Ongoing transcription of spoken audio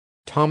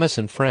Thomas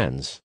and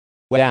Friends.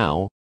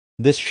 Wow.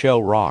 This show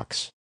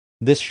rocks.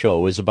 This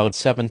show is about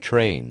 7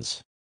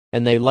 trains.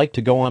 And they like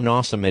to go on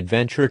awesome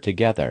adventure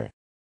together.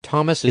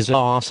 Thomas is a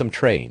awesome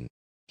train.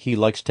 He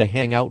likes to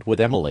hang out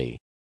with Emily.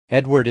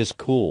 Edward is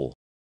cool.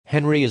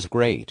 Henry is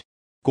great.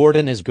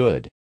 Gordon is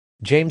good.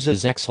 James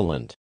is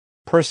excellent.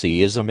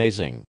 Percy is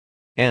amazing.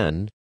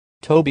 And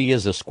Toby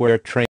is a square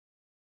train.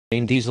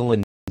 Diesel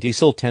and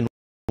Diesel 10,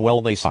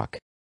 well, they suck.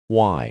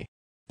 Why?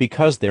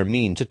 Because they're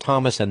mean to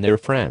Thomas and their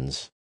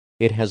friends.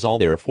 It has all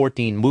their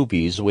 14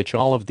 movies, which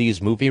all of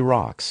these movie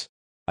rocks.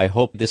 I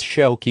hope this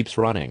show keeps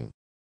running.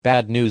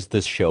 Bad news,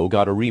 this show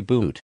got a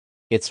reboot.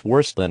 It's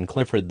worse than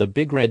Clifford the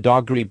Big Red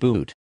Dog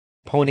reboot.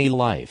 Pony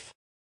Life.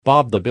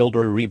 Bob the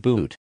Builder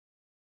reboot.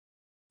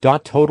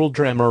 Total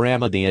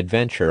Dramarama The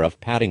Adventure of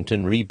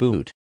Paddington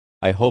reboot.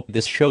 I hope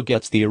this show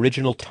gets the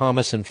original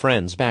Thomas and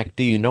Friends back.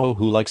 Do you know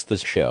who likes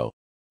this show?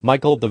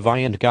 Michael the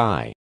Viand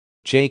Guy.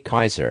 Jay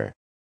Kaiser.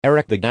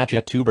 Eric the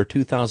Gadget Tuber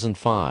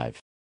 2005.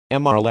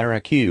 MR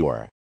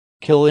Laracure.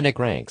 Killinic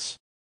Ranks.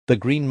 The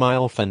Green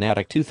Mile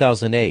Fanatic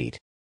 2008.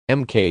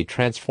 MK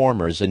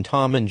Transformers and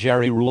Tom and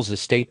Jerry Rules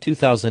Estate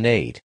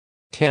 2008.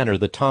 Tanner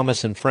the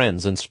Thomas and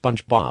Friends and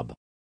SpongeBob.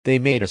 They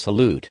made a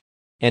salute.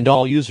 And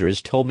all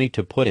users told me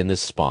to put in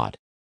this spot.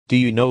 Do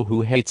you know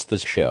who hates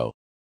this show?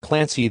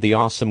 Clancy the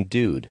Awesome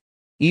Dude.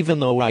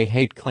 Even though I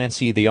hate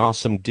Clancy the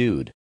Awesome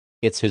Dude,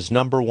 it's his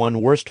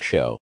 #1 worst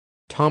show.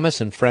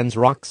 Thomas and Friends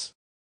rocks.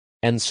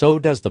 And so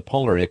does the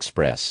Polar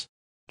Express.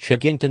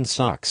 Chigington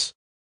sucks.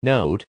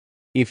 Note: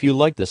 if you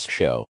like this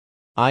show,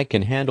 I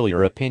can handle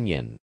your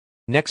opinion.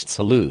 Next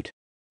salute.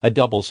 A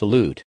double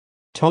salute.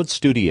 Toad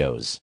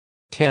Studios.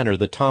 Tanner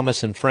the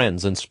Thomas and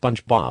Friends and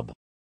SpongeBob.